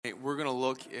we're going to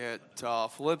look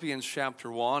at Philippians chapter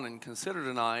 1 and consider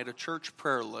tonight a church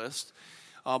prayer list.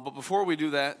 But before we do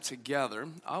that together,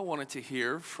 I wanted to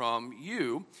hear from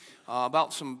you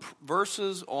about some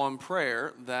verses on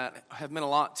prayer that have meant a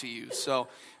lot to you. So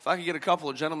if I could get a couple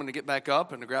of gentlemen to get back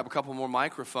up and to grab a couple more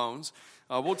microphones,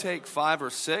 we'll take 5 or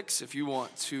 6 if you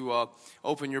want to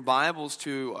open your Bibles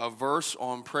to a verse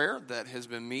on prayer that has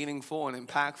been meaningful and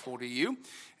impactful to you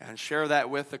and share that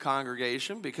with the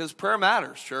congregation, because prayer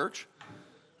matters, church.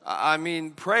 I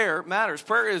mean, prayer matters.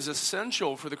 Prayer is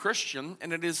essential for the Christian,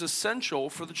 and it is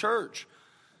essential for the church.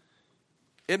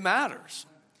 It matters.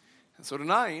 And so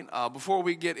tonight, before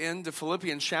we get into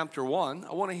Philippians chapter 1,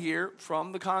 I want to hear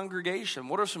from the congregation.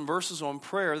 What are some verses on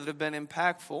prayer that have been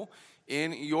impactful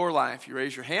in your life? You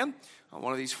raise your hand.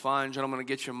 One of these fine gentlemen will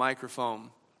get you a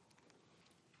microphone.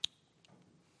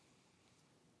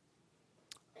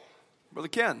 Brother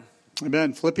Ken.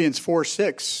 Amen. Philippians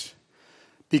 4:6.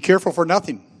 Be careful for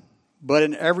nothing, but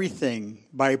in everything,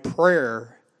 by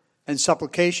prayer and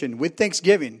supplication, with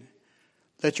thanksgiving,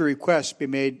 let your requests be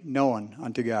made known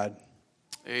unto God.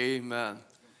 Amen.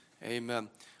 Amen.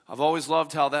 I've always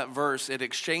loved how that verse, it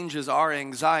exchanges our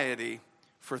anxiety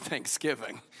for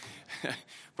thanksgiving.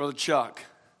 Brother Chuck.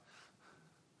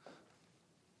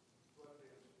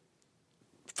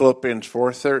 Philippians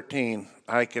 4:13,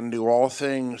 I can do all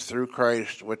things through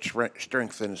Christ, which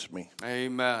strengthens me.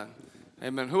 Amen.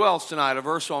 Amen. Who else tonight? A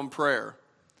verse on prayer.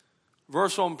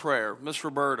 Verse on prayer. Miss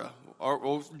Roberta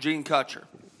or Gene Kutcher.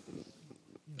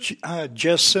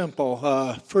 Just simple.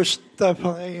 First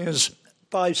is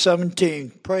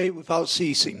 5:17. Pray without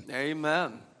ceasing.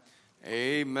 Amen.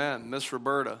 Amen. Miss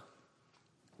Roberta.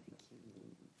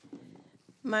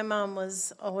 My mom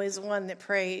was always one that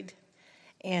prayed,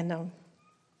 and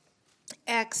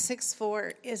Acts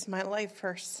 6:4 is my life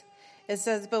verse. It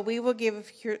says, "But we will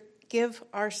give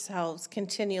ourselves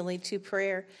continually to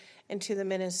prayer and to the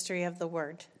ministry of the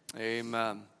word."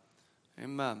 Amen.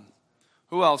 Amen.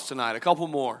 Who else tonight? A couple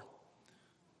more.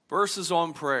 Verses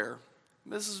on prayer.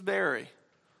 Mrs. Berry,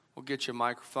 we'll get you a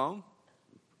microphone.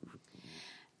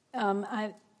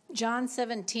 John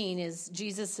 17 is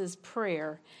Jesus'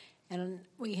 prayer. And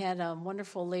we had a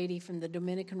wonderful lady from the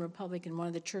Dominican Republic in one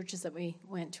of the churches that we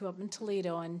went to up in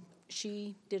Toledo, and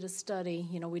she did a study.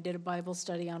 We did a Bible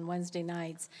study on Wednesday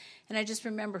nights, and I just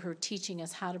remember her teaching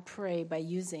us how to pray by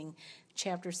using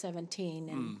chapter 17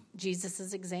 and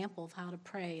Jesus' example of how to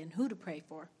pray and who to pray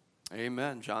for.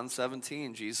 Amen. John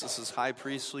 17, Jesus' high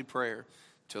priestly prayer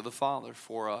to the Father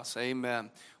for us. Amen.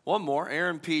 One more,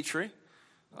 Aaron Petrie.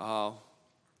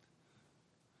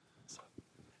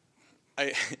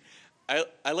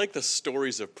 I like the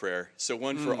stories of prayer. So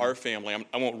one for our family.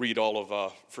 I won't read all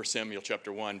of 1 Samuel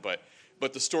chapter 1,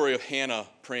 but the story of Hannah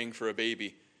praying for a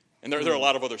baby. And there are a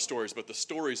lot of other stories, but the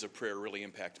stories of prayer really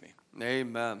impact me.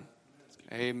 Amen.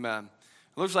 Amen.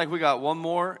 It looks like we got one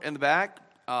more in the back.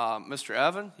 Mr.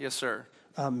 Evan? Yes, sir.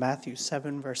 Matthew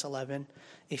 7, verse 11.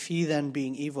 If ye then,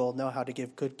 being evil, know how to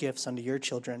give good gifts unto your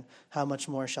children, how much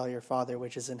more shall your Father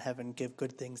which is in heaven give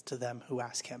good things to them who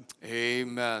ask him?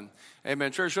 Amen.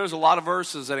 Amen. Church, there's a lot of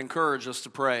verses that encourage us to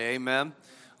pray. Amen.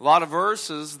 A lot of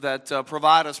verses that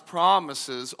provide us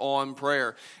promises on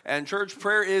prayer. And church,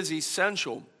 prayer is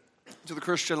essential to the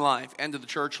Christian life and to the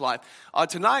church life.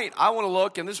 Tonight, I want to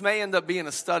look, and this may end up being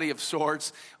a study of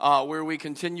sorts, where we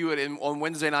continue it on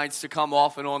Wednesday nights to come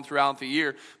off and on throughout the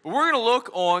year. But we're going to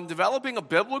look on developing a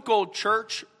biblical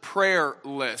church prayer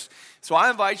list. So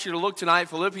I invite you to look tonight,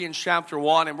 Philippians chapter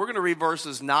 1, and we're going to read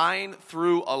verses 9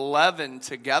 through 11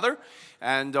 together.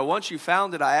 And once you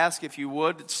found it, I ask if you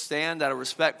would stand out of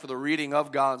respect for the reading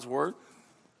of God's word.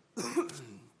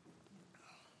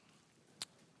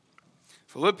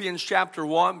 Philippians chapter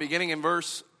 1, beginning in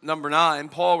verse number 9,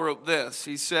 Paul wrote this.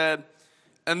 He said,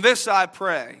 "And this I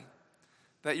pray,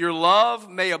 that your love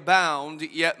may abound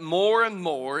yet more and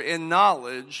more in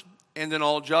knowledge and in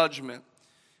all judgment,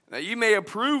 that ye may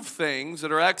approve things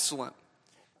that are excellent,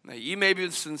 and that ye may be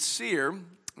sincere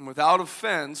and without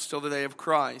offense till the day of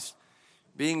Christ,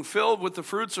 being filled with the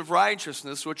fruits of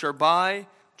righteousness which are by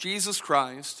Jesus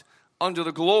Christ, unto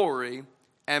the glory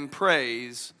and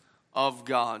praise of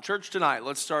God." Church, tonight,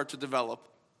 let's start to develop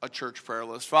a church prayer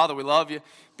list. Father, we love you.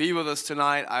 Be with us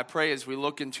tonight. I pray as we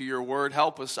look into your word,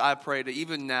 help us, I pray, to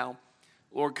even now,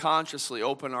 Lord, consciously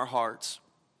open our hearts.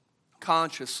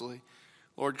 Consciously,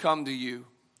 Lord, come to you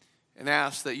and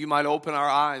ask that you might open our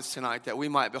eyes tonight, that we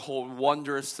might behold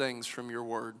wondrous things from your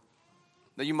word,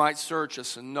 that you might search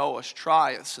us and know us,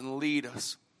 try us and lead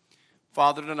us.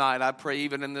 Father, tonight, I pray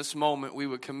even in this moment we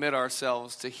would commit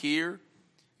ourselves to hear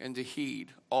and to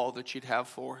heed all that you'd have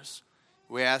for us.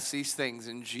 We ask these things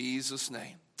in Jesus'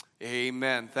 name.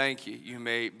 Amen. Thank you. You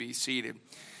may be seated.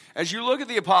 As you look at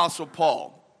the Apostle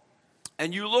Paul,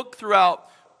 and you look throughout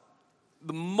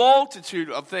the multitude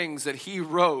of things that he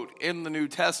wrote in the New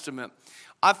Testament,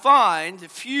 I find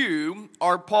few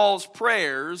are Paul's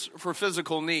prayers for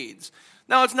physical needs.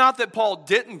 Now, it's not that Paul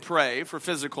didn't pray for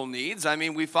physical needs. I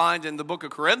mean, we find in the book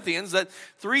of Corinthians that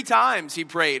 3 times he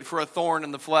prayed for a thorn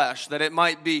in the flesh, that it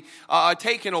might be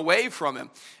taken away from him.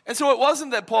 And so it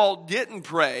wasn't that Paul didn't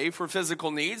pray for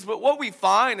physical needs, but what we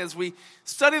find as we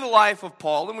study the life of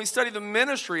Paul and we study the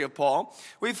ministry of Paul,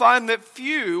 we find that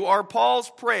few are Paul's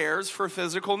prayers for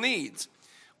physical needs.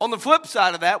 On the flip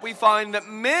side of that, we find that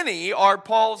many are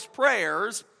Paul's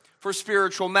prayers for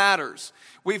spiritual matters.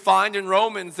 We find in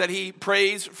Romans that he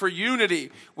prays for unity.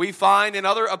 We find in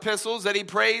other epistles that he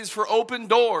prays for open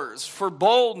doors, for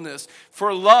boldness,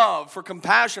 for love, for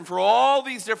compassion, for all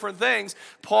these different things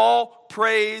Paul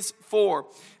prays for.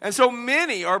 And so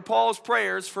many are Paul's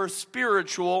prayers for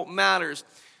spiritual matters.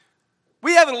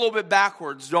 We have it a little bit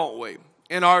backwards, don't we,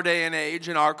 in our day and age,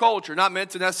 in our culture? Not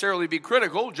meant to necessarily be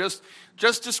critical, just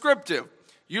descriptive.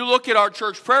 You look at our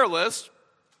church prayer list,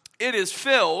 it is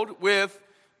filled with,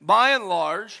 by and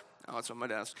large, oh, it's on my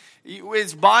desk.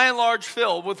 It's by and large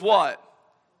filled with what?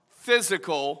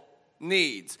 Physical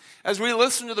needs. As we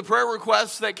listen to the prayer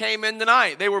requests that came in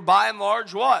tonight, they were by and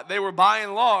large what? They were by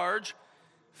and large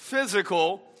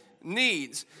physical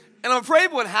needs. And I'm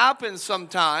afraid what happens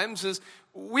sometimes is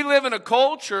we live in a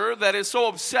culture that is so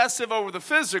obsessive over the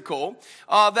physical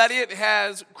that it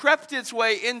has crept its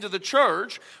way into the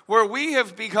church, where we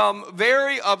have become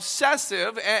very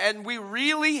obsessive and we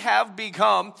really have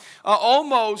become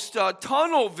almost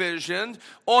tunnel visioned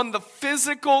on the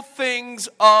physical things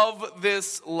of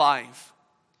this life.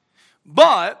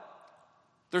 But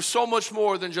there's so much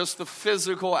more than just the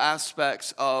physical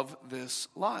aspects of this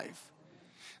life.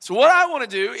 So what I want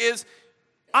to do is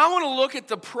I want to look at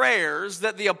the prayers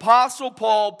that the Apostle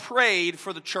Paul prayed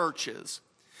for the churches.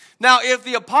 Now, if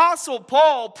the Apostle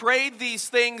Paul prayed these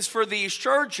things for these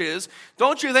churches,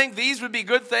 don't you think these would be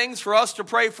good things for us to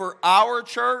pray for our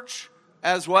church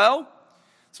as well?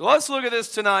 So let's look at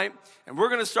this tonight, and we're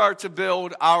going to start to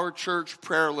build our church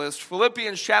prayer list.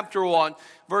 Philippians chapter 1,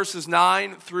 verses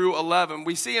 9 through 11.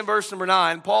 We see in verse number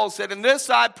 9, Paul said, "In this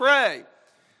I pray,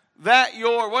 that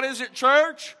your," what is it,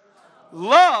 church?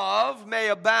 "Love may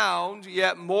abound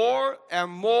yet more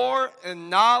and more in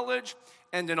knowledge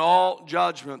and in all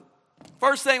judgment."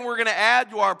 First thing we're going to add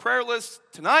to our prayer list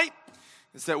tonight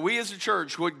is that we as a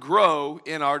church would grow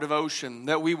in our devotion,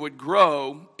 that we would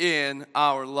grow in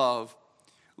our love.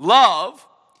 Love,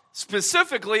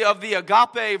 specifically of the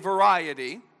agape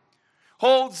variety,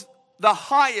 holds the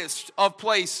highest of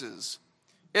places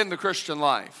in the Christian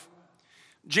life.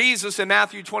 Jesus in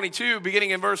Matthew 22,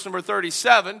 beginning in verse number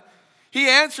 37, he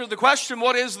answered the question,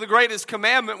 "What is the greatest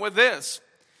commandment?" with this,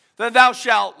 "That thou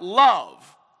shalt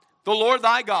love the Lord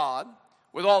thy God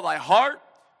with all thy heart,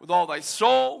 with all thy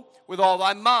soul, with all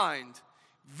thy mind.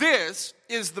 This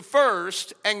is the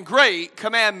first and great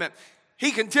commandment."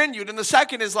 He continued, "And the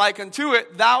second is like unto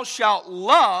it, thou shalt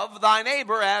love thy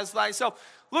neighbor as thyself."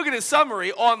 Look at his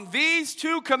summary. On these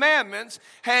 2 commandments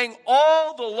hang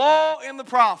all the law and the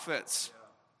prophets.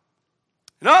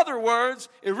 In other words,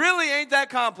 it really ain't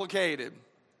that complicated.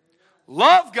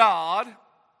 Love God,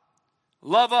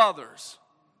 love others.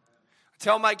 I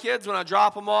tell my kids when I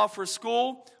drop them off for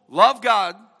school, love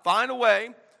God, find a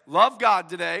way, love God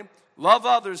today, love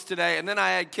others today, and then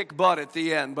I add kick butt at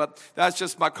the end, but that's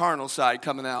just my carnal side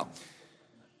coming out.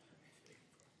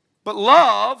 But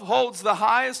love holds the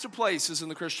highest of places in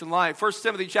the Christian life. 1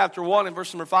 Timothy chapter 1 and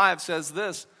verse number 5 says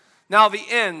this, "Now the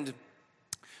end."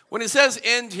 When it says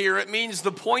end here, it means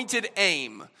the pointed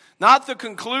aim, not the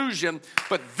conclusion,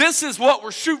 but this is what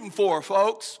we're shooting for,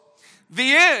 folks.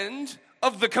 The end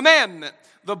of the commandment,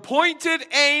 the pointed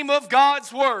aim of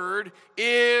God's word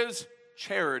is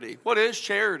charity. What is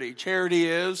charity? Charity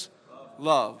is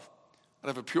love. And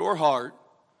have a pure heart,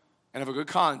 and have a good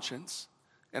conscience,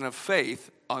 and of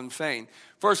faith unfeigned.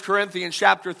 1 Corinthians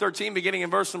chapter 13, beginning in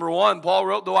verse number 1, Paul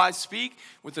wrote, "Though I speak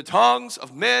with the tongues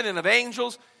of men and of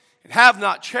angels, and have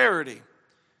not charity,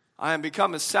 I am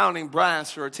become a sounding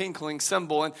brass or a tinkling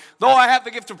cymbal. And though I have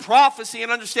the gift of prophecy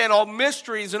and understand all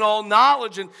mysteries and all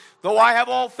knowledge, and though I have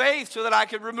all faith so that I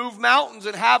can remove mountains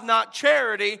and have not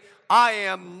charity, I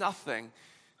am nothing.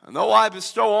 And though I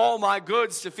bestow all my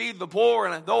goods to feed the poor,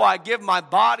 and though I give my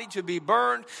body to be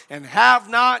burned and have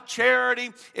not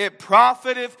charity, it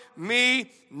profiteth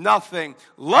me nothing."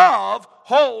 Love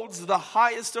holds the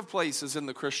highest of places in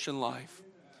the Christian life.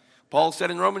 Paul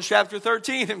said in Romans chapter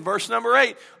 13 in verse number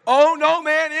 8, "Owe no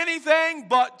man anything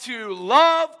but to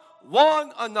love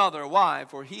one another. Why?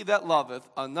 For he that loveth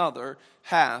another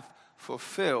hath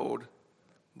fulfilled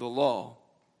the law.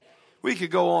 We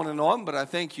could go on, but I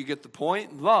think you get the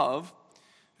point. Love,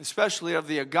 especially of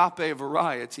the agape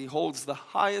variety, holds the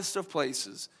highest of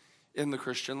places in the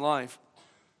Christian life.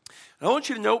 And I want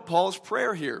you to note Paul's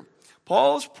prayer here.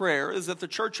 Paul's prayer is that the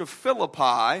church of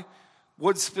Philippi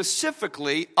would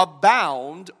specifically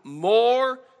abound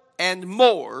more and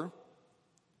more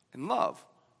in love.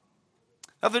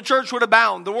 That the church would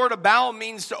abound. The word abound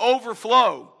means to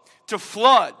overflow, to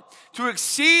flood, to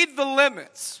exceed the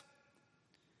limits.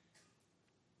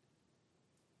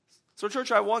 So,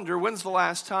 church, I wonder, when's the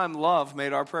last time love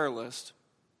made our prayer list?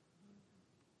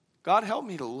 God, help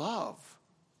me to love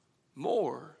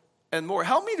more and more.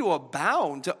 Help me to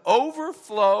abound, to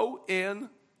overflow in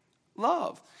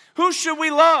love. Who should we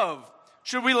love?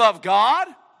 Should we love God?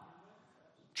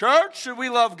 Church, should we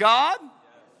love God?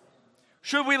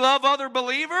 Should we love other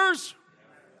believers?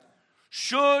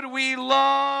 Should we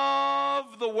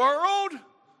love the world?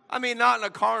 I mean, not in a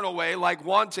carnal way, like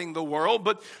wanting the world,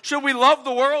 but should we love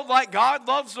the world like God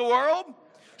loves the world?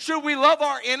 Should we love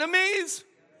our enemies?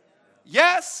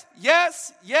 Yes,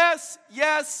 yes, yes,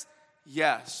 yes,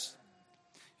 yes.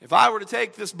 If I were to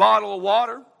take this bottle of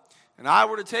water, and I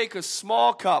were to take a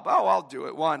small cup, I'll do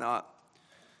it, why not?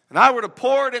 And I were to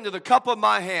pour it into the cup of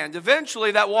my hand,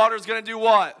 eventually that water is going to do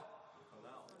what?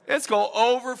 It's going to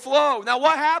overflow. Now,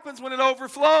 what happens when it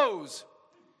overflows?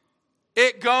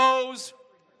 It goes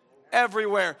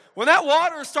everywhere. When that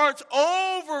water starts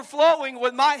overflowing,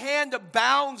 when my hand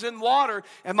abounds in water,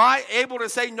 am I able to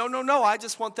say, no, I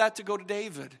just want that to go to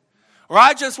David? Or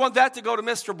I just want that to go to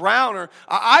Mr. Brown, or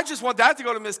I just want that to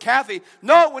go to Miss Kathy.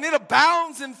 No, when it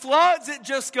abounds and floods, it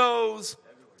just goes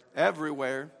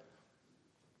everywhere.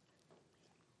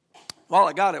 Well,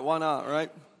 I got it. Why not,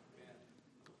 right?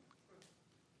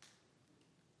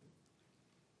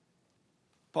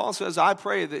 Paul says, I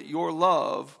pray that your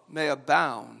love may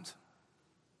abound.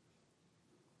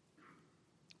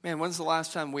 Man, when's the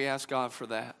last time we asked God for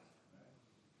that?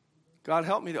 God,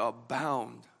 help me to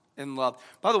abound in love.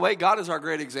 By the way, God is our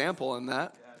great example in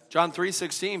that. John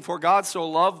 3:16, for God so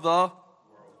loved the world.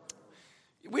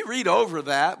 We read over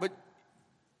that, but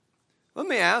let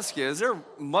me ask you, is there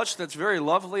much that's very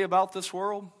lovely about this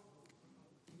world?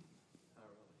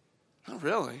 Not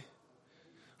really.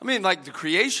 I mean, like the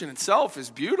creation itself is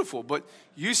beautiful, but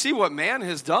you see what man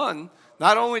has done,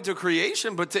 not only to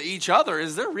creation, but to each other.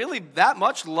 Is there really that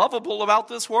much lovable about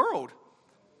this world?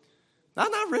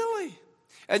 Not really.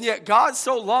 And yet God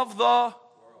so loved the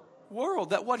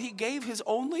world that what he gave his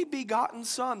only begotten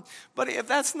son. But if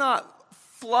that's not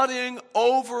flooding,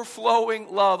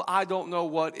 overflowing love, I don't know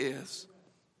what is.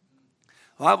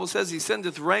 The Bible says he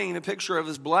sendeth rain, a picture of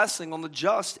his blessing on the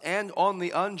just and on the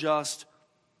unjust.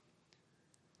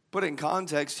 Put it in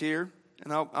context here,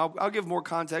 and I'll give more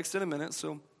context in a minute,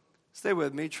 so stay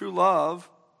with me. True love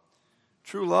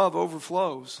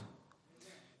overflows.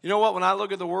 You know what? When I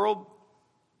look at the world,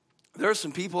 there are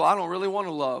some people I don't really want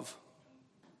to love.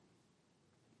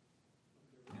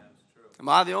 Am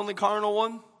I the only carnal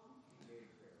one?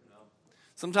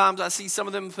 Sometimes I see some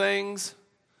of them things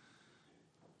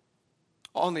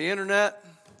on the internet.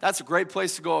 That's a great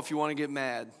place to go if you want to get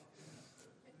mad.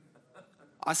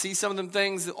 I see some of them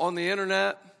things on the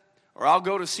internet, or I'll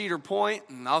go to Cedar Point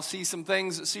and I'll see some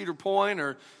things at Cedar Point,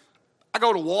 or I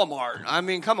go to Walmart. I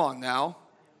mean, come on now.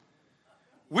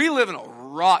 We live in a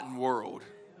rotten world.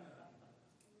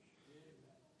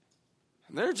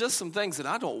 And there are just some things that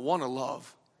I don't want to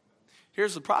love.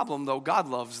 Here's the problem, though. God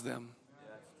loves them.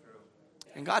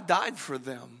 And God died for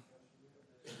them.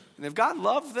 And if God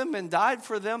loved them and died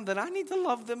for them, then I need to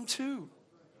love them too.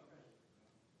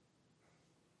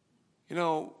 You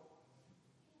know,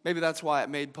 maybe that's why it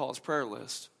made Paul's prayer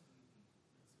list.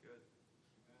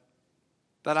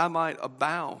 That I might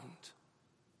abound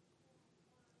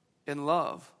in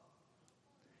love.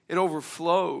 It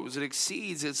overflows. It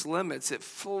exceeds its limits. It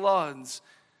floods.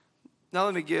 Now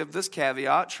let me give this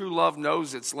caveat. True love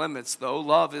knows its limits, though.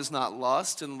 Love is not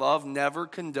lust, and love never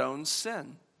condones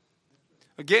sin.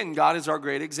 Again, God is our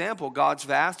great example. God's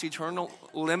vast, eternal,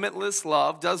 limitless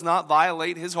love does not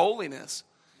violate his holiness.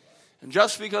 And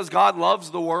just because God loves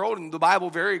the world, and the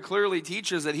Bible very clearly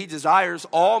teaches that he desires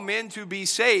all men to be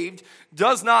saved,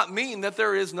 does not mean that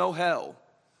there is no hell.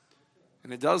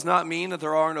 And it does not mean that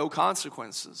there are no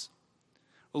consequences.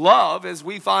 Love, as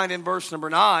we find in verse number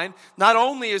 9, not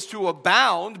only is to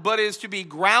abound, but is to be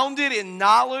grounded in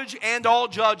knowledge and all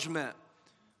judgment.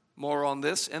 More on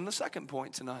this in the second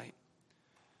point tonight.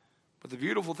 But the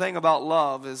beautiful thing about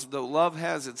love is, though love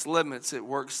has its limits, it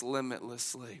works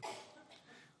limitlessly.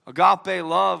 Agape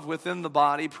love within the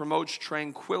body promotes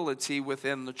tranquility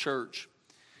within the church.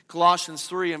 Colossians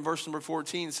 3 and verse number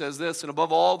 14 says this, and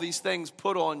above all these things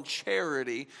put on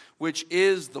charity, which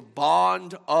is the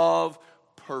bond of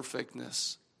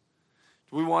perfectness.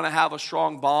 Do we want to have a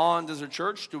strong bond as a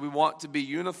church? Do we want to be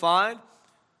unified?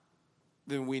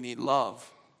 Then we need love.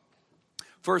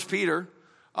 1 Peter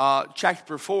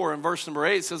chapter 4 and verse number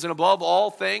 8 says, and above all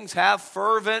things have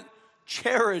fervent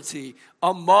charity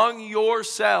among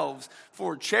yourselves,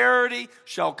 for charity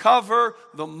shall cover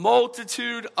the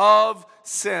multitude of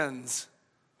sins.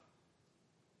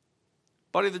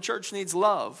 Buddy, the church needs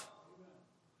love.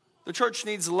 The church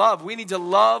needs love. We need to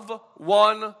love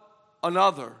one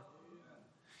another.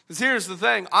 Because here's the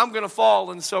thing, I'm going to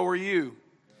fall and so are you.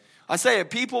 I say it,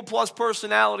 people plus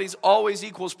personalities always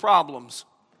equals problems.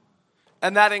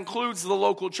 And that includes the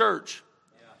local church.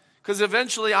 Because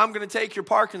eventually I'm going to take your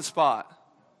parking spot.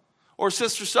 Or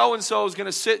sister so-and-so is going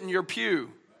to sit in your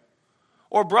pew.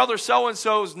 Or brother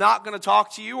so-and-so is not going to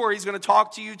talk to you, or he's going to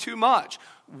talk to you too much.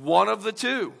 One of the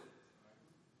two.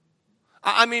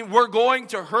 I mean, we're going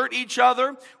to hurt each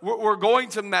other. We're going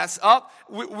to mess up.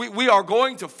 We are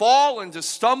going to fall and to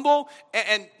stumble.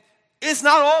 And it's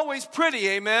not always pretty,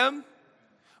 amen?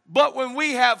 But when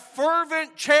we have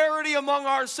fervent charity among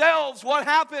ourselves, what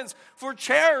happens? For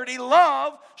charity,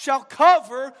 love shall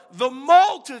cover the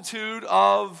multitude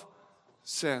of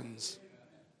sins.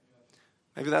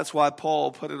 Maybe that's why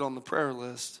Paul put it on the prayer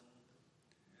list.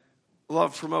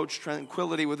 Love promotes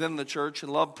tranquility within the church,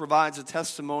 and love provides a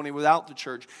testimony without the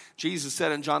church. Jesus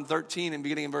said in John 13, and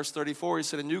beginning in verse 34, he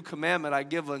said, a new commandment I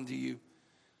give unto you,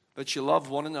 that you love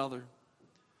one another.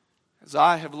 As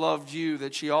I have loved you,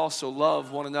 that ye also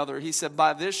love one another. He said,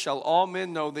 by this shall all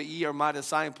men know that ye are my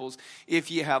disciples,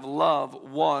 if ye have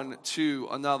love one to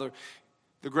another.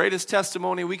 The greatest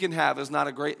testimony we can have is not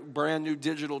a great brand new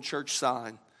digital church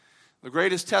sign. The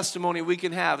greatest testimony we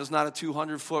can have is not a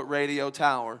 200-foot radio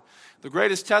tower. The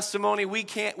greatest testimony we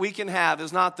can have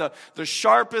is not the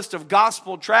sharpest of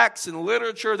gospel tracts and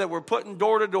literature that we're putting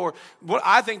door to door. What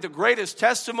I think the greatest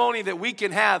testimony that we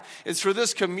can have is for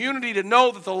this community to know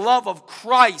that the love of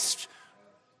Christ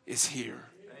is here.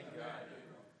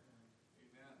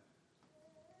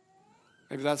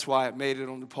 Maybe that's why it made it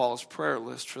onto Paul's prayer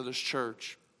list for this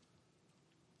church.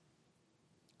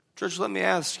 Church, let me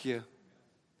ask you,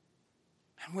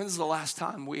 and when's the last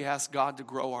time we asked God to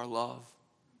grow our love?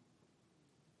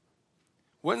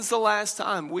 When's the last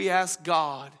time we asked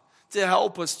God to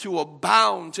help us to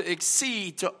abound, to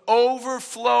exceed, to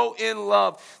overflow in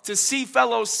love, to see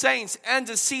fellow saints and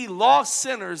to see lost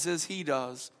sinners as He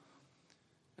does,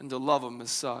 and to love them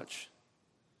as such?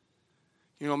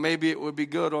 You know, maybe it would be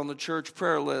good on the church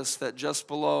prayer list that just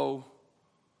below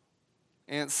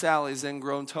Aunt Sally's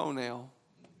ingrown toenail,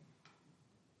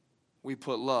 we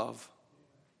put love.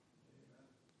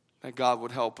 That God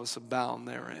would help us abound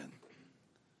therein.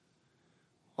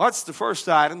 Well, that's the first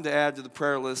item to add to the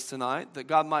prayer list tonight, that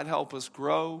God might help us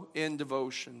grow in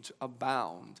devotion, to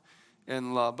abound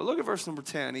in love. But look at verse number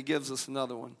 10. He gives us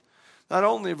another one. Not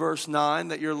only verse 9,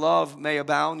 that your love may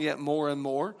abound yet more and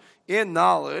more in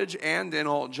knowledge and in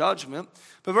all judgment.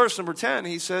 But verse number 10,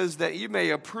 he says that you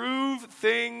may approve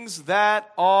things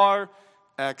that are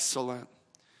excellent.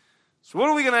 So what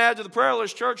are we going to add to the prayer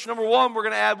list, church? Number one, we're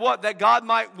going to add what? That God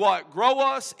might what? Grow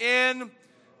us in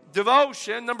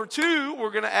devotion. Number two, we're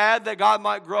going to add that God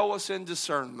might grow us in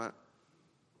discernment.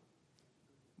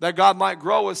 That God might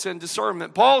grow us in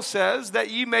discernment. Paul says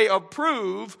that ye may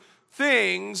approve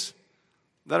things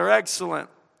that are excellent.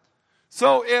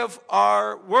 So if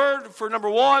our word for number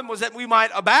one was that we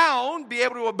might abound, be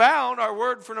able to abound, our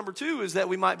word for number two is that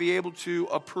we might be able to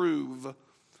approve.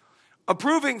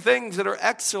 Approving things that are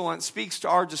excellent speaks to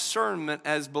our discernment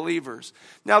as believers.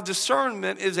 Now,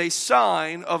 discernment is a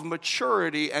sign of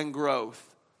maturity and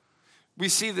growth. We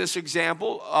see this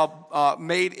example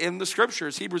made in the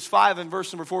Scriptures. Hebrews 5 and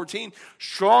verse number 14,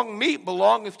 strong meat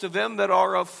belongeth to them that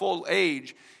are of full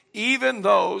age, even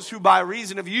those who by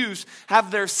reason of use have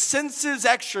their senses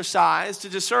exercised to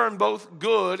discern both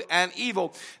good and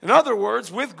evil. In other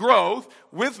words, with growth,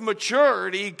 with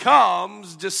maturity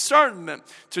comes discernment.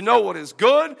 To know what is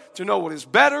good, to know what is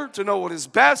better, to know what is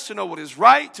best, to know what is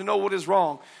right, to know what is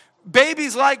wrong.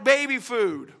 Babies like baby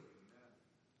food.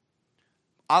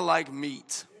 I like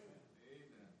meat.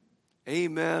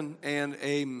 Amen and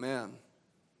amen.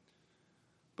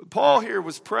 But Paul here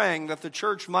was praying that the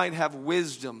church might have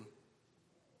wisdom,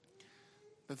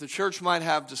 that the church might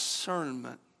have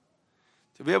discernment,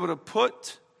 to be able to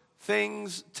put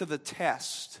things to the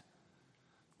test,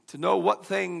 to know what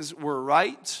things were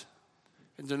right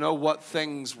and to know what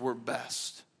things were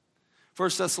best. 1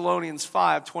 Thessalonians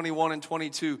 5, 21 and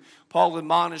 22, Paul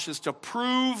admonishes to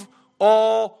prove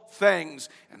all things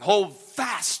and hold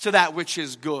fast to that which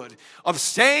is good.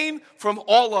 Abstain from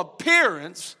all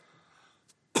appearance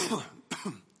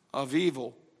of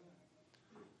evil.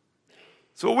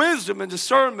 So wisdom and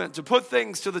discernment to put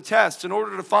things to the test in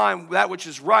order to find that which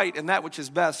is right and that which is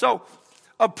best. So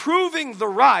approving the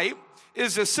right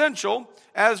is essential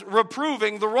as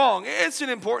reproving the wrong. It's an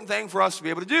important thing for us to be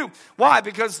able to do. Why?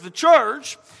 Because the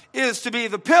church is to be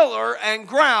the pillar and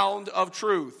ground of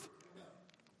truth.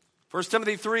 1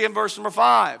 Timothy 3 and verse number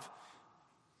 5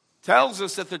 tells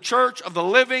us that the church of the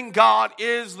living God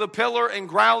is the pillar and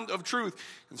ground of truth.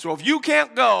 And so if you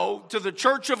can't go to the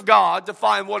church of God to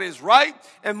find what is right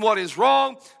and what is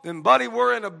wrong, then buddy,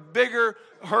 we're in a bigger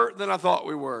hurt than I thought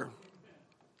we were.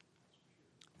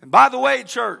 And by the way,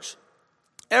 church,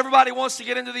 everybody wants to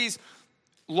get into these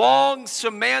long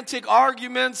semantic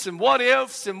arguments and what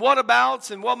ifs and what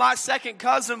abouts and well, my second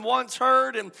cousin once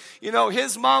heard and,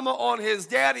 his mama on his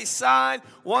daddy's side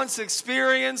once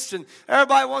experienced and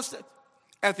everybody wants to.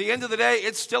 At the end of the day,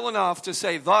 it's still enough to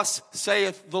say, thus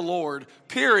saith the Lord,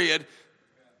 period.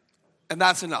 And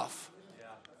that's enough.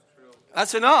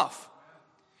 That's enough.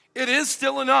 It is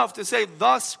still enough to say,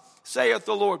 thus saith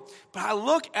the Lord. But I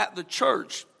look at the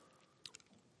church,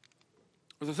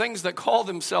 or the things that call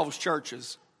themselves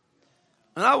churches,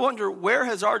 and I wonder, where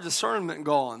has our discernment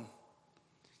gone?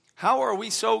 How are we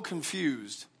so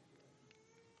confused?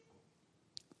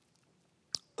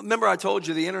 Remember I told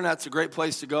you the internet's a great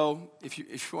place to go if you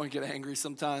want to get angry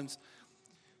sometimes.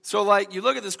 So you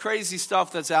look at this crazy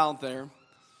stuff that's out there.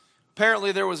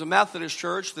 Apparently there was a Methodist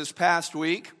church this past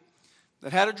week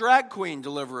that had a drag queen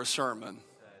deliver a sermon.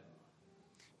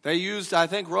 They used, I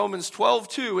think, Romans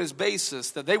 12:2 as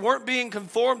basis, that they weren't being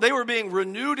conformed, they were being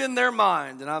renewed in their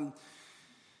mind. And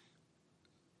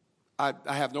I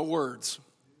have no words.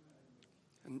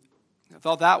 And I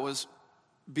thought that was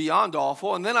beyond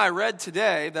awful. And then I read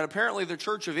today that apparently the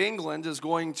Church of England is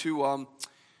going to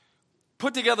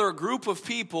put together a group of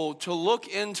people to look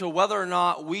into whether or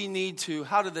not we need to,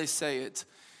 how did they say it?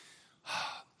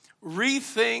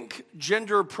 Rethink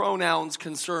gender pronouns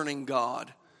concerning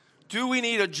God. Do we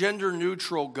need a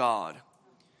gender-neutral God?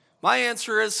 My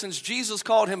answer is, since Jesus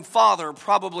called him Father,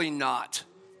 probably not.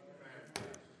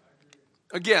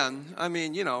 Again,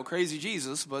 crazy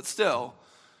Jesus, but still.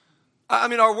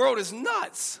 Our world is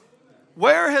nuts.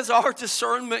 Where has our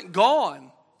discernment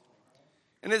gone?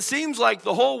 And it seems like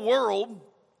the whole world,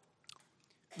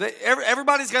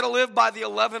 everybody's got to live by the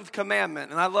 11th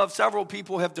commandment. And I love several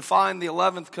people have defined the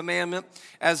 11th commandment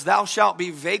as thou shalt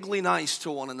be vaguely nice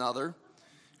to one another,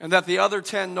 and that the other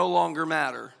 10 no longer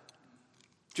matter,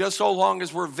 just so long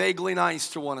as we're vaguely nice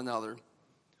to one another.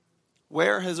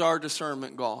 Where has our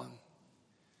discernment gone?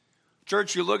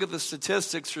 Church, you look at the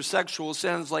statistics for sexual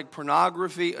sins like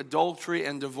pornography, adultery,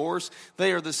 and divorce.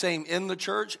 They are the same in the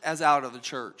church as out of the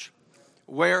church.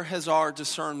 Where has our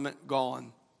discernment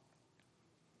gone?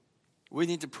 We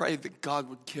need to pray that God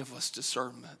would give us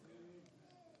discernment.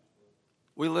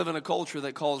 We live in a culture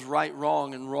that calls right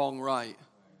wrong and wrong right.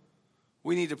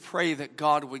 We need to pray that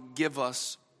God would give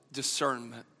us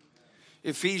discernment.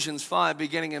 Ephesians 5,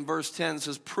 beginning in verse 10,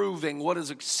 says, proving what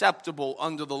is acceptable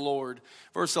unto the Lord.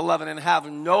 Verse 11, and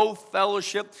have no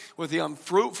fellowship with the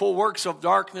unfruitful works of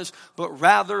darkness, but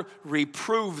rather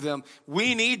reprove them.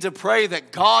 We need to pray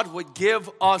that God would give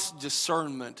us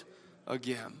discernment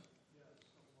again.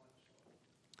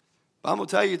 But I'm going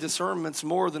to tell you, discernment's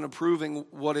more than approving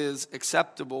what is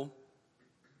acceptable.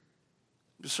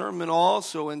 Discernment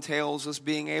also entails us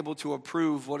being able to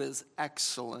approve what is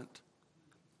excellent.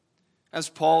 As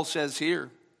Paul says here,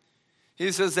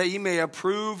 he says that ye may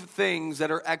approve things that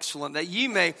are excellent, that ye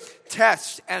may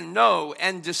test and know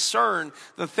and discern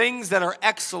the things that are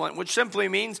excellent, which simply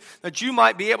means that you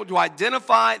might be able to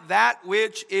identify that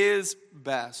which is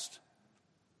best.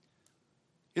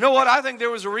 You know what? I think there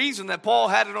was a reason that Paul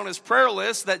had it on his prayer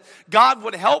list, that God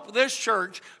would help this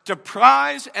church to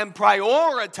prize and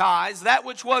prioritize that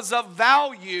which was of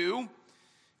value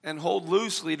and hold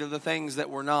loosely to the things that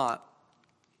were not.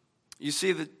 You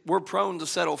see that we're prone to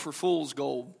settle for fool's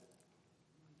gold.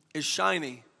 It's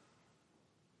shiny.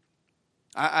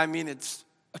 It's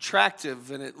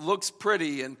attractive and it looks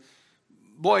pretty, and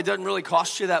boy, it doesn't really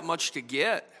cost you that much to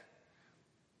get.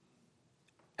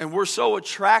 And we're so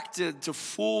attracted to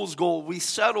fool's gold. We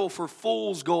settle for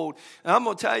fool's gold. And I'm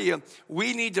going to tell you,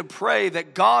 we need to pray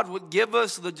that God would give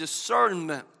us the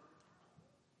discernment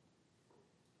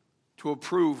to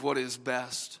approve what is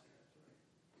best.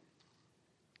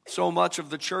 So much of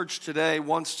the church today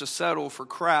wants to settle for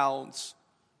crowds,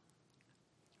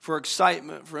 for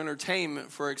excitement, for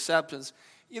entertainment, for acceptance.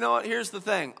 You know what? Here's the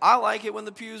thing. I like it when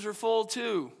the pews are full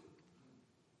too.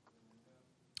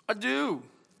 I do.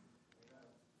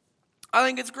 I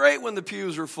think it's great when the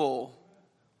pews are full.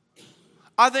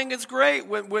 I think it's great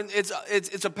when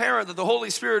it's apparent that the Holy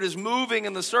Spirit is moving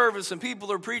in the service and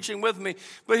people are preaching with me.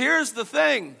 But here's the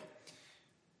thing.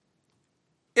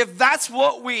 If that's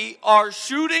what we are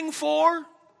shooting for, I'm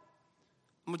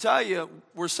going to tell you,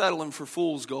 we're settling for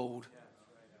fool's gold.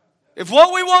 If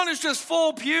what we want is just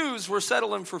full pews, we're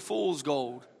settling for fool's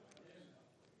gold.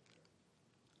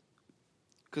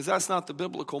 Because that's not the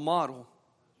biblical model.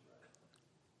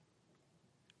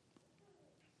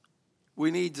 We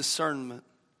need discernment.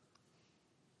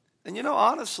 And you know,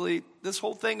 honestly, this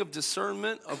whole thing of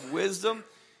discernment, of wisdom,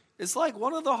 is like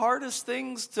one of the hardest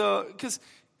things to, because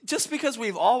just because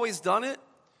we've always done it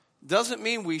doesn't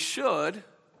mean we should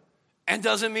and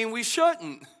doesn't mean we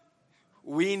shouldn't.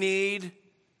 We need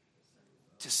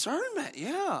discernment,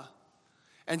 yeah.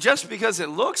 And just because it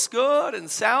looks good and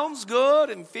sounds good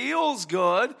and feels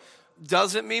good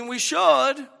doesn't mean we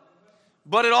should,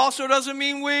 but it also doesn't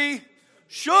mean we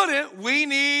shouldn't. We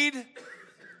need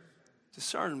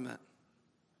discernment.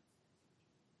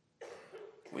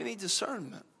 We need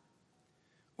discernment.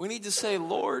 We need to say,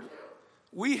 Lord,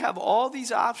 we have all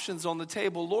these options on the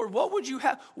table. Lord, what would you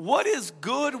have? What is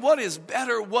good? What is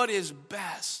better? What is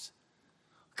best?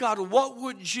 God, what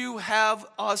would you have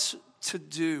us to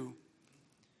do?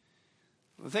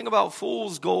 The thing about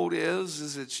fool's gold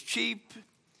is it's cheap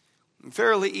and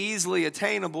fairly easily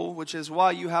attainable, which is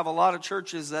why you have a lot of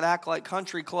churches that act like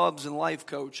country clubs and life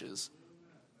coaches.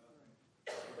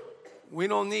 We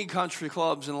don't need country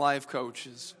clubs and life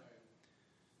coaches.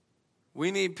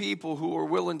 We need people who are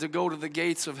willing to go to the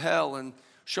gates of hell and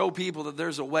show people that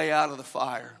there's a way out of the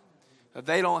fire, that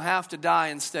they don't have to die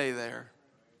and stay there.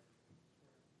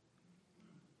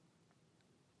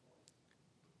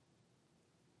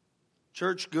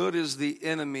 Church, good is the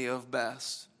enemy of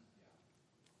best.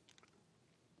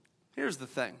 Here's the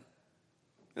thing.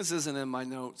 This isn't in my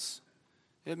notes.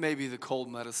 It may be the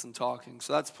cold medicine talking.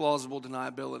 So that's plausible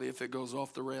deniability if it goes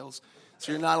off the rails.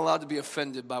 So you're not allowed to be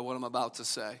offended by what I'm about to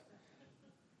say.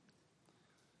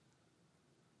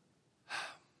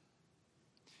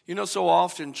 You know, so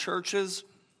often churches,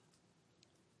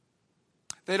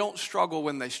 they don't struggle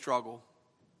when they struggle.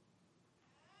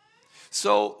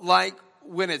 So like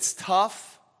when it's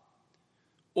tough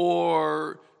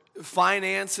or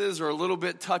finances are a little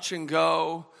bit touch and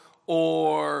go,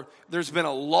 or there's been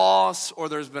a loss, or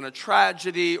there's been a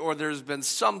tragedy, or there's been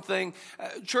something.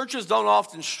 Churches don't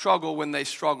often struggle when they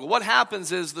struggle. What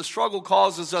happens is the struggle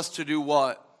causes us to do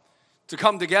what? To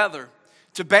come together,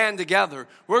 to band together.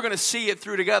 We're going to see it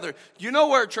through together. You know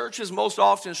where churches most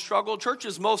often struggle?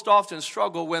 Churches most often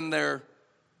struggle when they're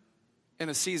in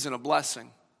a season of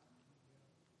blessing.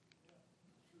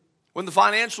 When the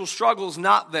financial struggle's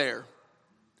not there.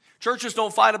 Churches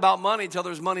don't fight about money until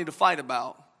there's money to fight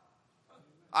about.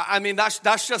 I mean, that's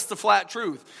just the flat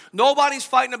truth. Nobody's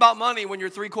fighting about money when you're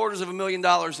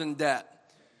 $750,000 in debt.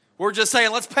 We're just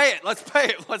saying, let's pay it, let's pay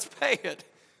it, let's pay it.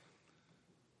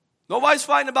 Nobody's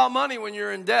fighting about money when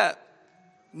you're in debt.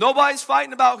 Nobody's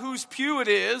fighting about whose pew it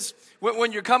is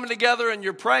when you're coming together and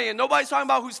you're praying. Nobody's talking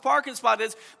about whose parking spot it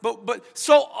is. But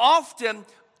so often,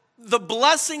 the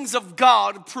blessings of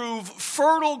God prove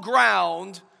fertile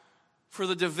ground for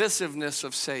the divisiveness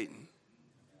of Satan.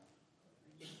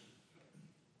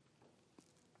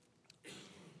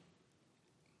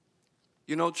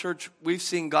 You know, church, we've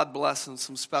seen God bless in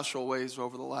some special ways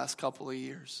over the last couple of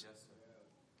years.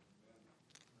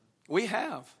 We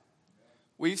have.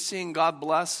 We've seen God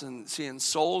bless and seeing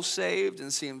souls saved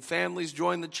and seeing families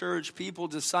join the church, people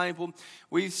discipled.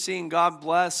 We've seen God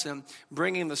bless and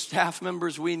bringing the staff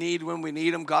members we need when we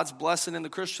need them. God's blessing in the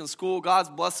Christian school. God's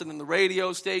blessing in the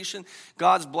radio station.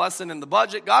 God's blessing in the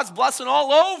budget. God's blessing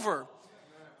all over.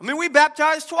 I mean, we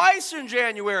baptized twice in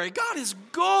January. God is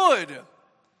good.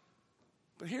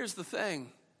 But here's the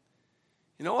thing.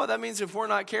 You know what? That means if we're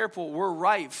not careful, we're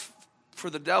rife for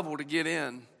the devil to get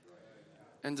in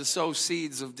and to sow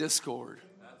seeds of discord.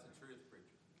 That's the truth, preacher.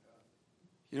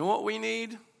 You know what we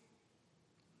need?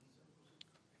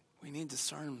 We need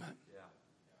discernment. Yeah.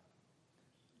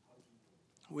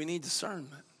 We need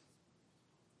discernment.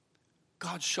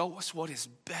 God, show us what is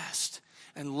best,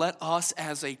 and let us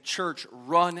as a church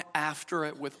run after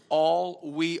it with all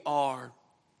we are.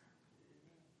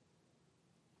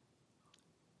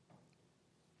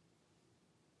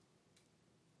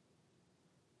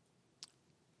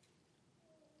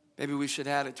 Maybe we should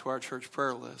add it to our church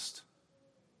prayer list.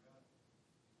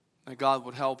 That God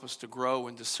would help us to grow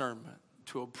in discernment,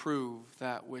 to approve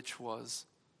that which was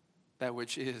that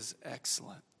which is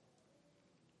excellent.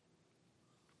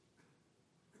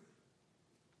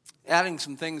 Adding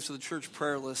some things to the church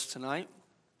prayer list tonight.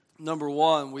 Number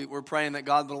one, we're praying that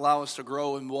God would allow us to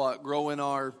grow in what? Grow in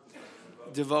our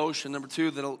devotion. Number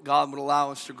two, that God would allow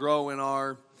us to grow in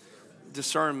our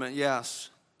discernment.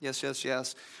 Yes.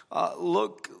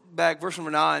 Look back, verse number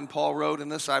 9, Paul wrote, "In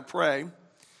this I pray,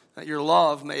 that your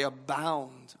love may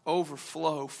abound,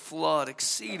 overflow, flood,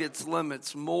 exceed its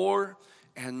limits, more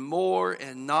and more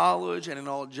in knowledge and in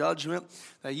all judgment,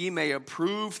 that ye may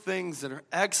approve things that are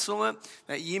excellent,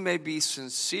 that ye may be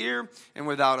sincere and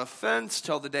without offense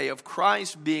till the day of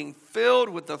Christ, being filled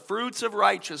with the fruits of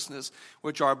righteousness,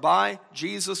 which are by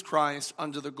Jesus Christ,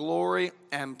 unto the glory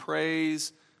and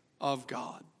praise of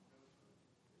God."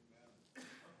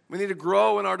 We need to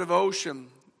grow in our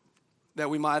devotion that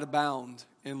we might abound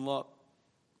in love.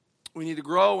 We need to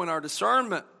grow in our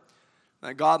discernment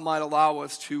that God might allow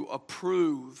us to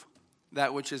approve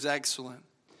that which is excellent.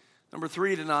 Number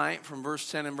 3 tonight, from verse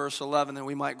 10 and verse 11, that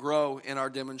we might grow in our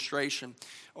demonstration.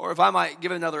 Or if I might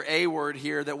give another A word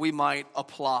here, that we might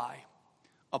apply.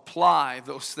 Apply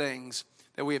those things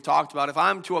that we have talked about. If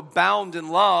I'm to abound in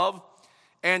love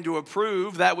and to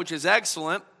approve that which is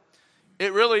excellent,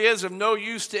 it really is of no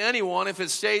use to anyone if it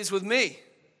stays with me.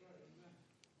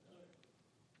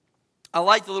 I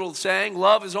like the little saying,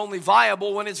 love is only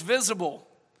viable when it's visible.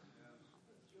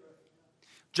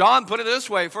 John put it this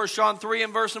way, 1 John 3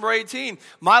 and verse number 18.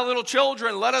 "My little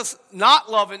children, let us not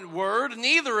love in word,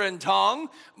 neither in tongue,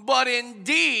 but in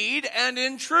deed and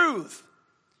in truth."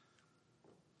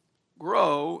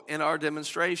 Grow in our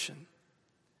demonstration.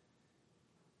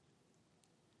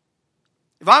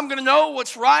 If I'm going to know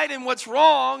what's right and what's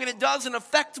wrong, and it doesn't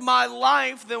affect my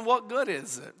life, then what good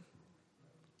is it?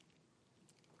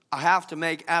 I have to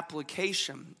make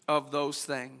application of those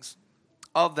things,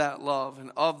 of that love and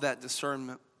of that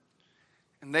discernment.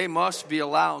 And they must be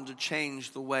allowed to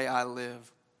change the way I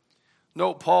live.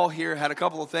 Note, Paul here had a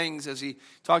couple of things as he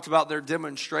talked about their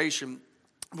demonstration.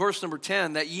 Verse number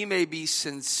 10, "that ye may be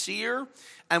sincere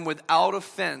and without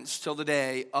offense till the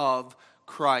day of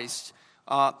Christ."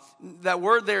 That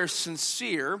word there,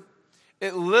 sincere,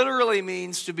 it literally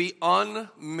means to be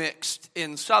unmixed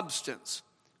in substance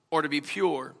or to be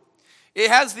pure. It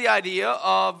has the idea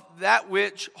of that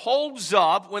which holds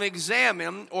up when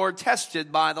examined or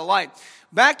tested by the light.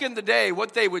 Back in the day,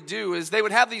 what they would do is they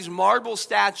would have these marble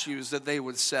statues that they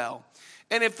would sell.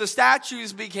 And if the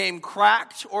statues became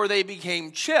cracked or they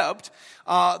became chipped,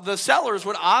 the sellers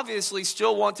would obviously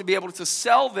still want to be able to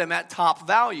sell them at top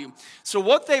value. So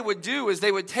what they would do is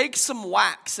they would take some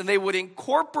wax and they would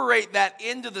incorporate that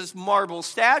into this marble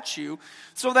statue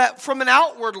so that from an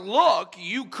outward look,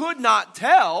 you could not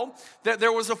tell that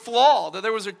there was a flaw, that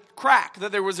there was a crack,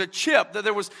 that there was a chip, that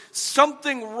there was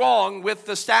something wrong with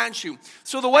the statue.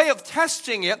 So the way of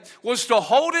testing it was to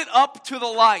hold it up to the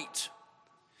light.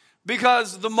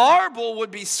 Because the marble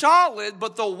would be solid,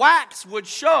 but the wax would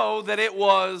show that it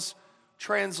was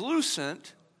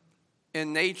translucent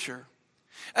in nature.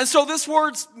 And so this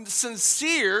word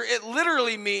sincere, it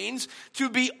literally means to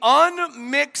be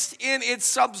unmixed in its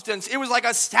substance. It was like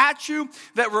a statue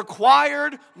that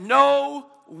required no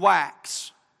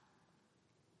wax.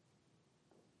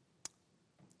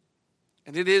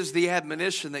 And it is the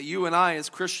admonition that you and I as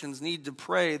Christians need to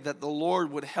pray that the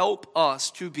Lord would help us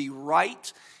to be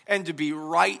right and to be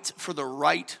right for the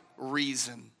right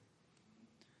reason.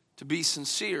 To be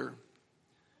sincere,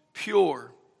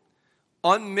 pure,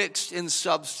 unmixed in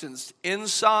substance,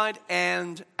 inside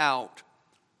and out.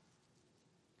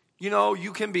 You know,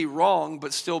 you can be wrong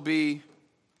but still be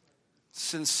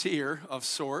sincere of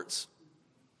sorts.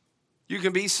 You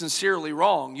can be sincerely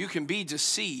wrong. You can be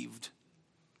deceived.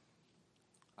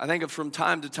 I think of from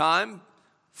time to time,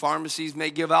 pharmacies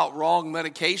may give out wrong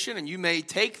medication and you may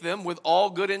take them with all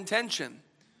good intention.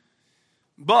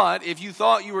 But if you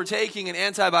thought you were taking an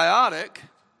antibiotic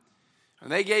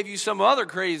and they gave you some other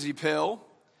crazy pill,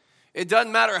 it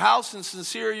doesn't matter how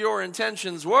sincere your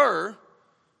intentions were,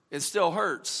 it still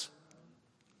hurts.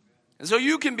 And so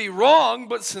you can be wrong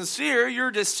but sincere,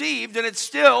 you're deceived, and it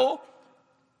still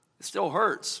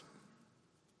hurts.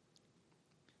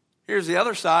 Here's the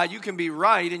other side. You can be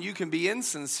right and you can be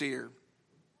insincere.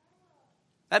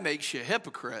 That makes you a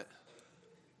hypocrite.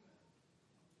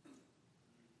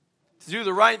 To do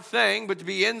the right thing but to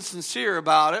be insincere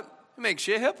about it, it makes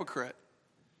you a hypocrite.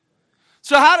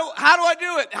 So how do I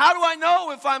do it? How do I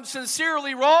know if I'm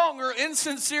sincerely wrong or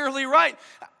insincerely right?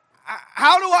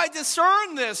 How do I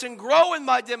discern this and grow in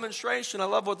my demonstration? I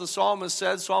love what the psalmist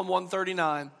said, Psalm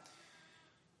 139.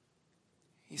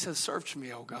 He says, "Search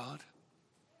me, O God."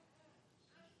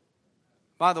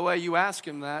 By the way, you ask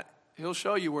him that He'll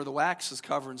show you where the wax is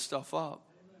covering stuff up.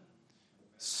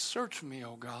 Search me,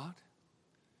 O God.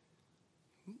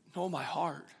 Know my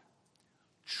heart.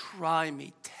 Try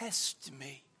me, test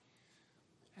me,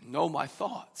 and know my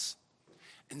thoughts.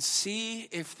 And see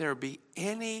if there be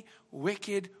any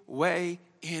wicked way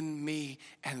in me,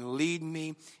 and lead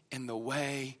me in the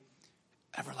way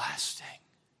everlasting.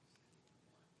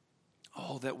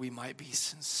 Oh, that we might be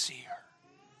sincere,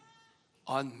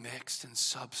 unmixed in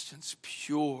substance,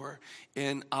 pure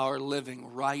in our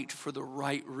living, right for the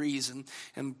right reason.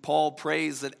 And Paul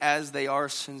prays that as they are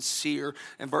sincere,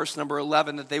 in verse number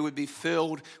 11, that they would be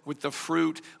filled with the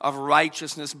fruit of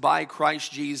righteousness by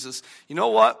Christ Jesus. You know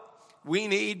what we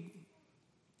need?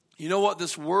 You know what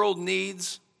this world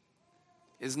needs?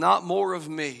 Is not more of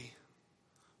me,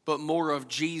 but more of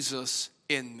Jesus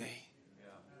in me.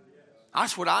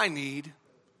 That's what I need.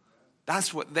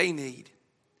 That's what they need.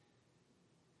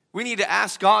 We need to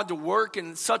ask God to work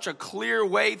in such a clear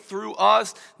way through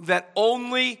us that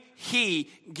only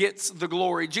He gets the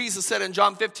glory. Jesus said in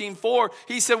John 15:4,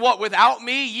 He said, what? Without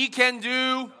me, ye can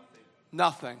do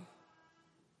nothing.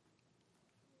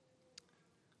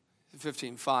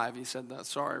 15:5, He said that.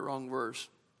 Sorry, wrong verse.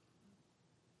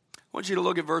 I want you to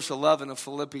look at verse 11 of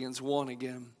Philippians 1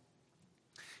 again.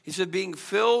 He said, being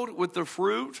filled with the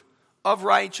fruit of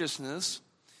righteousness,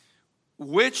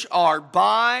 which are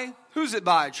by, who's it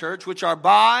by, church? Which are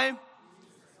by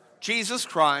Jesus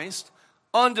Christ,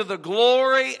 unto the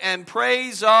glory and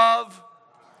praise of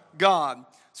God.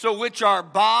 So which are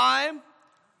by,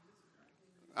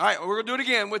 all right, we're going to do it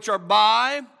again. Which are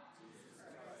by,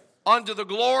 unto the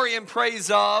glory and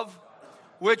praise of,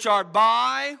 which are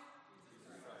by,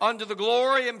 unto the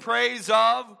glory and praise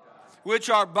of,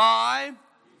 which are by,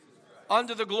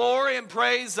 unto the glory and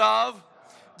praise of.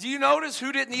 Do you notice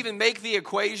who didn't even make the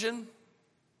equation?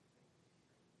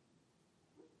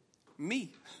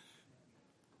 Me.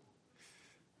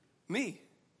 Me.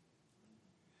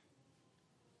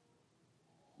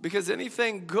 Because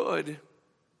anything good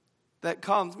that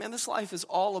comes, man, this life is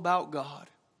all about God.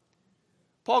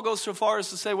 Paul goes so far as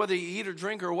to say, whether you eat or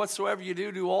drink or whatsoever you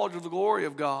do, do all to the glory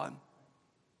of God.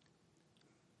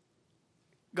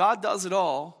 God does it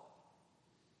all,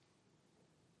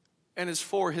 and it's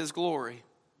for His glory.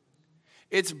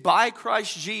 It's by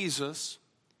Christ Jesus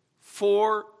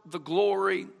for the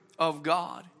glory of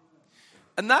God.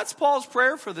 And that's Paul's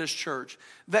prayer for this church,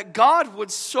 that God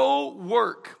would so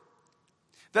work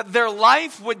that their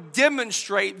life would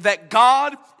demonstrate that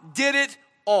God did it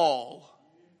all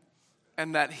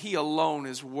and that He alone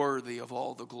is worthy of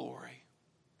all the glory.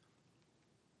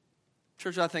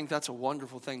 Church, I think that's a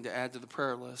wonderful thing to add to the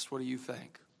prayer list. What do you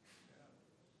think?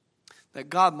 That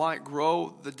God might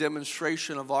grow the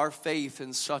demonstration of our faith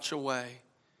in such a way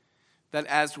that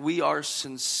as we are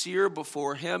sincere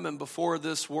before Him and before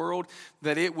this world,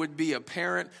 that it would be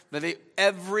apparent that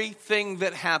everything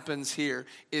that happens here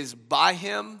is by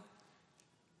Him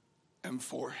and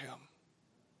for Him.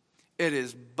 It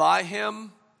is by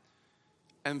Him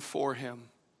and for Him.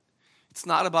 It's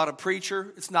not about a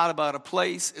preacher. It's not about a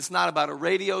place. It's not about a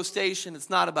radio station. It's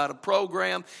not about a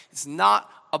program. It's not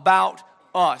about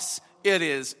us. It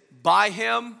is by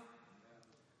Him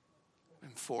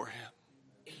and for Him.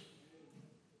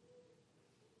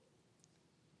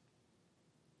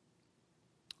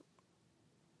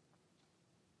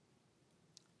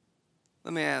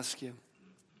 Let me ask you,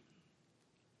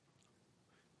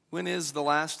 when is the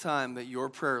last time that your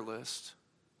prayer list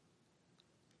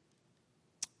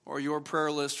or your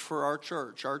prayer list for our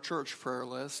church prayer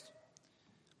list,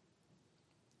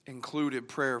 included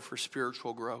prayer for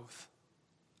spiritual growth?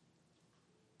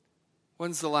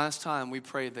 When's the last time we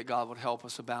prayed that God would help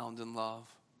us abound in love?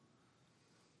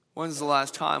 When's the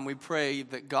last time we prayed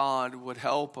that God would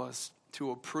help us to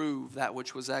approve that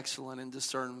which was excellent in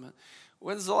discernment?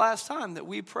 When's the last time that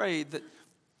we prayed that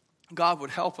God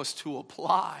would help us to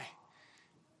apply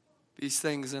these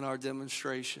things in our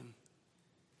demonstration?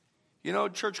 You know,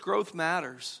 church growth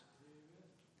matters.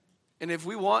 And if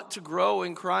we want to grow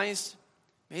in Christ,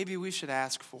 maybe we should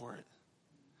ask for it.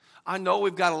 I know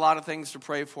we've got a lot of things to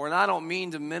pray for, and I don't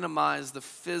mean to minimize the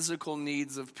physical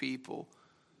needs of people.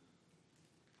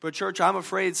 But church, I'm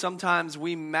afraid sometimes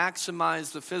we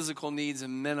maximize the physical needs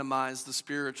and minimize the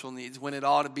spiritual needs when it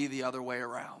ought to be the other way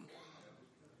around.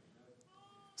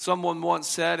 Someone once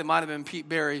said, it might have been Pete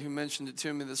Berry who mentioned it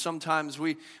to me, that sometimes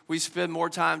we spend more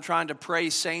time trying to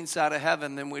pray saints out of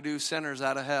heaven than we do sinners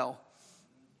out of hell.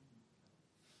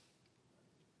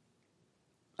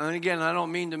 And again, I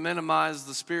don't mean to minimize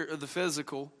the spirit of the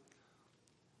physical.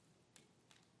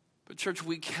 But church,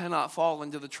 we cannot fall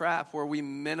into the trap where we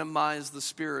minimize the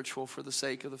spiritual for the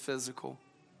sake of the physical.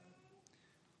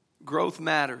 Growth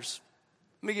matters.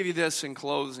 Let me give you this in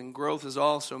closing. Growth is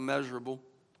also measurable.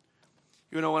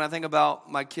 You know, when I think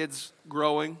about my kids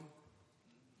growing,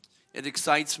 it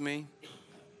excites me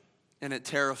and it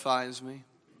terrifies me.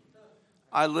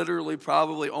 I literally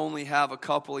probably only have a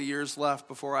couple of years left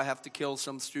before I have to kill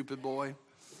some stupid boy.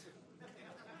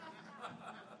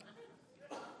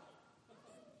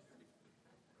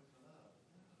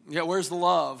 Yeah, where's the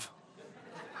love?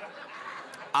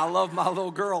 I love my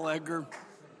little girl, Edgar.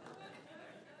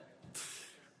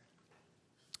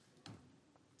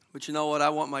 But you know what? I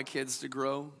want my kids to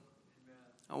grow.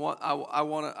 I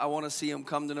want to see them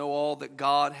come to know all that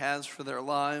God has for their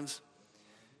lives.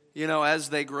 You know, as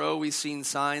they grow, we've seen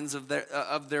signs of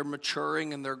their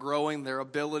maturing and their growing, their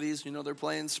abilities. You know, they're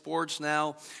playing sports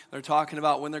now. They're talking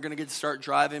about when they're going to get to start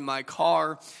driving my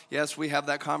car. Yes, we have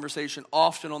that conversation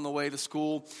often on the way to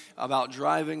school about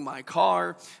driving my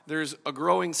car. There's a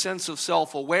growing sense of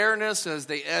self-awareness as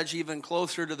they edge even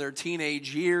closer to their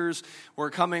teenage years.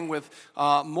 We're coming with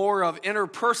more of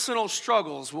interpersonal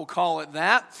struggles, we'll call it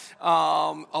that,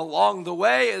 along the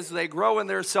way as they grow in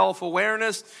their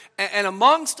self-awareness. And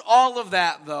amongst all of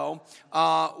that, though,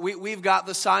 we've got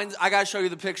the signs. I got to show you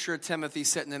the picture of Timothy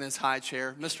sitting in his high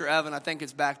chair. Mr. Evan, I think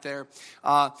it's back there.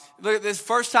 Look at this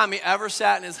first time he ever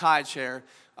sat in his high chair.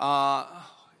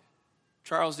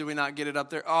 Charles, did we not get it up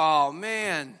there? Oh,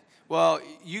 man. Well,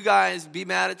 you guys be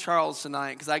mad at Charles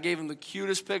tonight because I gave him the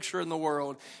cutest picture in the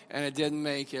world and it didn't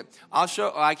make it.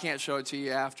 I can't show it to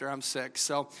you after. I'm sick.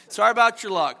 So sorry about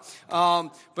your luck.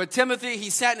 But Timothy, he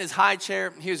sat in his high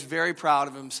chair. He was very proud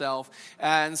of himself.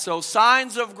 And so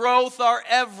signs of growth are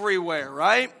everywhere,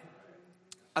 right?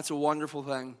 That's a wonderful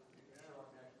thing.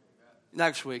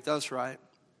 Next week, that's right.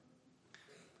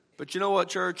 But you know what,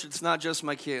 church? It's not just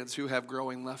my kids who have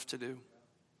growing left to do.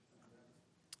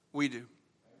 We do.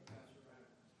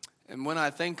 And when I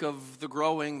think of the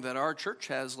growing that our church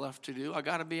has left to do, I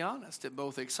got to be honest, it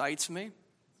both excites me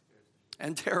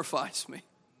and terrifies me.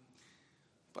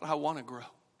 But I want to grow.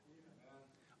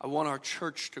 I want our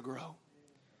church to grow.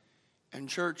 And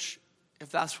church, if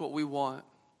that's what we want,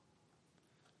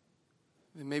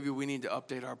 then maybe we need to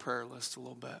update our prayer list a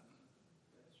little bit.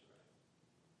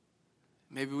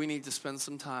 Maybe we need to spend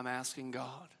some time asking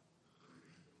God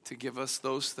to give us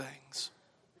those things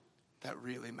that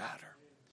really matter.